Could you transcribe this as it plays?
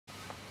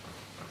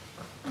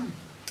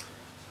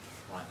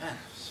then,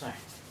 so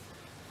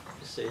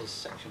this is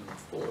section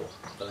 4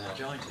 of the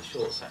LaoJia. It's the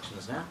short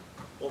sections now.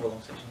 All the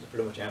long sections are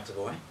pretty much out of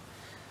the way.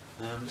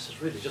 This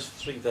is really just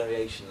 3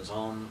 variations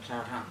on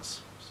cloud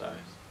hands, so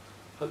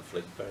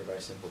hopefully very,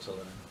 very simple to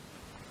learn.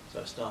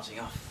 So starting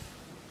off,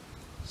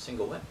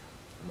 single whip,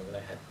 and we're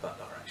going to head that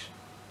direction.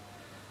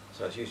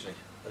 So it's usually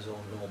as all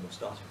normal,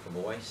 starting from the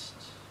waist,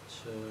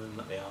 turn,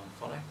 let the arm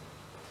follow,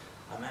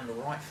 and then the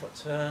right foot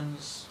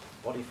turns,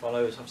 body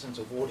follows, have a sense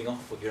of warding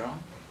off with your arm.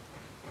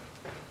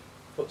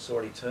 Foot's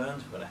already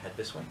turned, we're going to head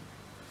this way.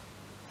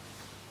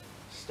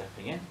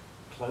 Stepping in,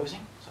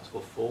 closing, so that's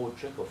called forward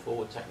trick or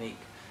forward technique.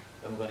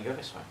 Then we're going to go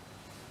this way.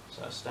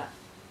 So step,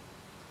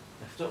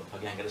 lift up,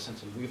 again get a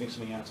sense of moving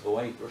something out of the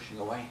way, brushing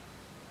away.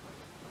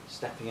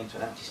 Stepping into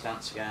an empty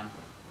stance again.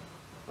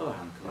 Other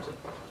hand comes in,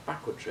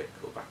 backward trick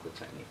or backward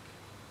technique.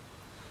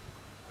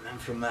 And then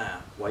from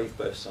there, wave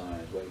both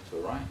sides, wave to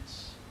the right.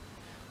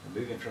 And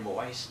moving from the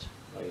waist,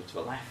 wave to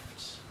the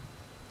left.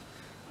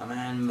 And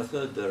then the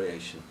third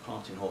variation,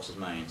 parting horse's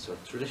mane. So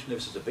traditionally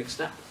this is a big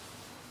step,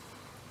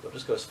 but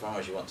just go as far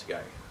as you want to go.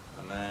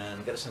 And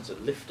then get a sense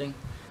of lifting,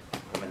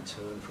 and then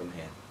turn from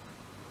here.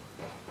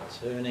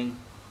 Turning,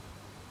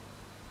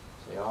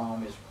 so the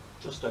arm is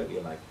just over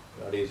your leg.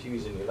 The idea is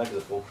using your leg as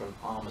a fulcrum,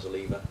 arm as a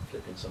lever,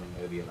 flipping something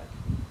over your leg.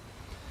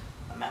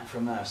 And then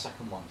from there,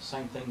 second one,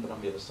 same thing but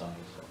on the other side.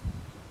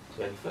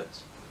 So your foot,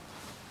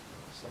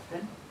 step in,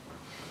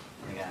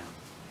 and again,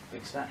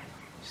 big step,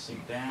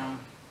 sink down,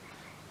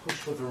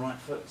 push with the right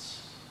foot,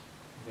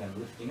 again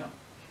lifting up,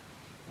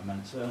 and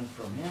then turn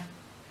from here,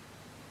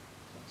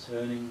 so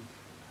turning,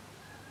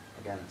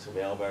 again until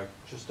the elbow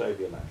just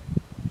over your leg,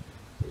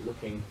 so you're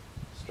looking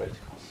straight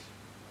across.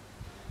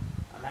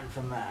 And then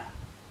from there,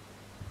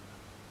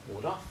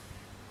 ward off,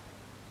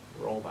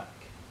 roll back.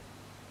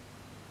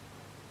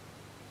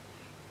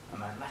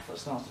 And then left foot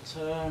starts to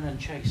turn and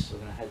chase, so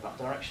we're going to head that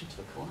direction to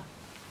the corner.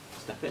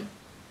 Step in,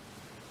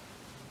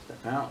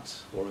 step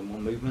out, or in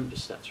one movement,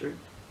 just step through,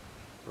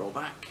 roll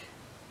back,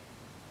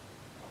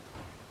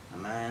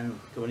 and then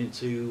going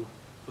into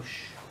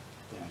push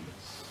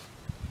downwards.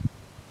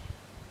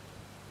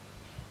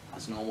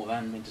 As normal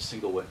then, into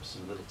single whips,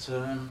 and a little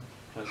turn,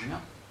 closing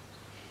up,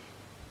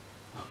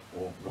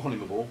 or rolling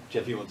the ball,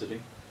 whichever you want to do.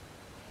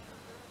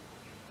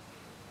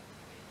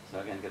 So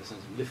again, get a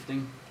sense of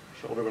lifting,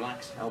 shoulder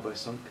relaxed, elbow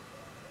sunk,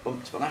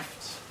 bump to the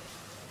left,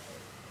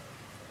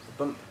 the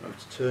bump, remember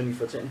to turn your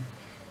foot in,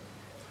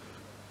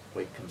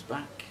 weight comes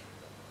back,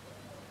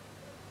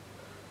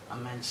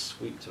 and then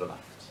sweep to the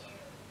left.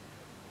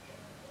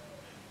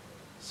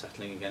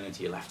 Settling again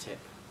into your left hip,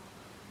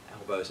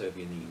 elbows over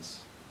your knees,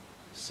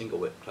 single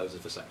whip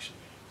closes the section.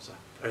 So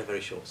very,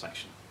 very short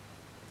section.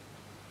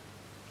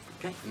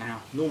 Okay,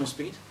 now normal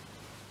speed.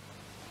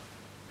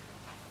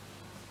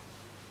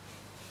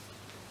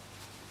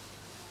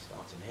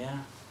 Starting here,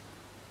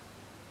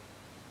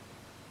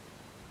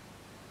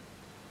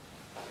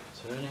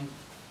 turning,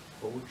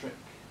 forward trick,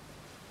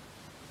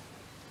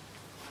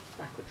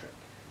 backward trick,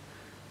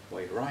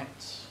 wave right,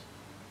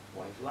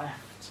 wave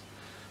left,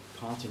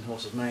 parting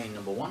horse's mane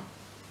number 1,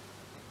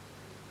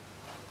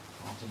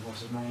 parting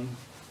horse's mane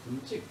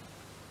number 2.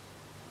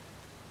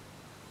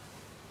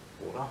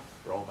 Ward off,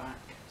 roll back,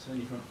 turn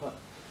your front foot,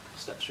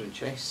 step through and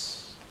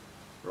chase,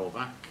 roll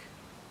back,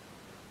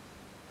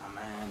 and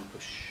then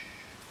push.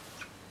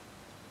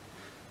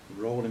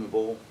 Rolling the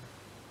ball,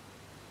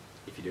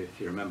 if you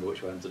remember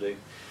which one to do,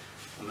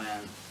 and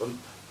then bump,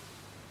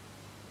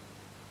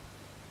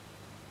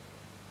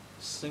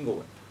 single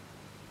whip.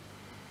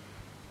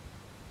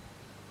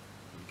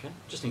 Okay,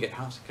 just in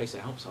case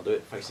it helps, I'll do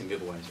it facing the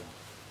other way as well.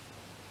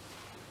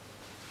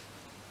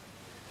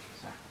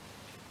 So,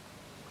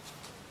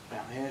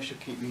 down here should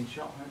keep me in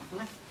shot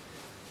hopefully.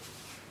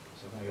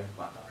 So I'm going to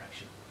go that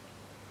direction.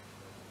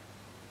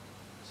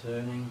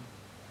 Turning,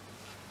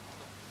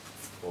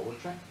 forward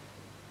trick,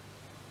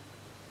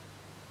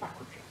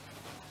 backward trick.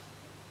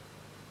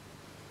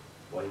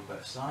 Wave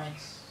both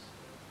sides.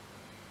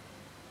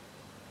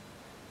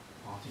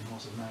 Parting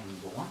horse's mane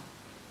number 1.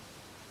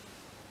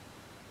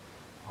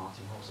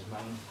 Parting horse's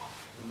mane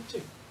number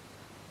 2.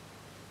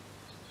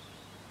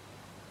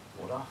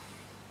 Ward off.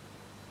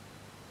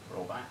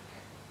 Roll back.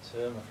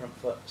 Turn the front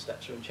foot,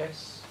 step through and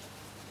chase.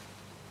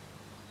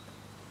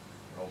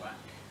 Roll back.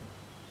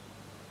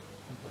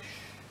 And push.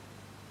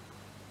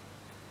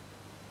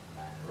 And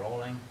then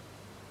rolling.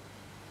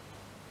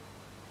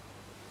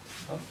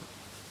 Up,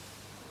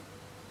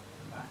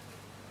 and back,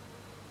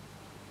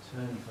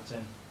 turn your foot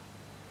in,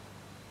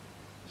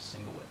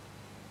 single whip.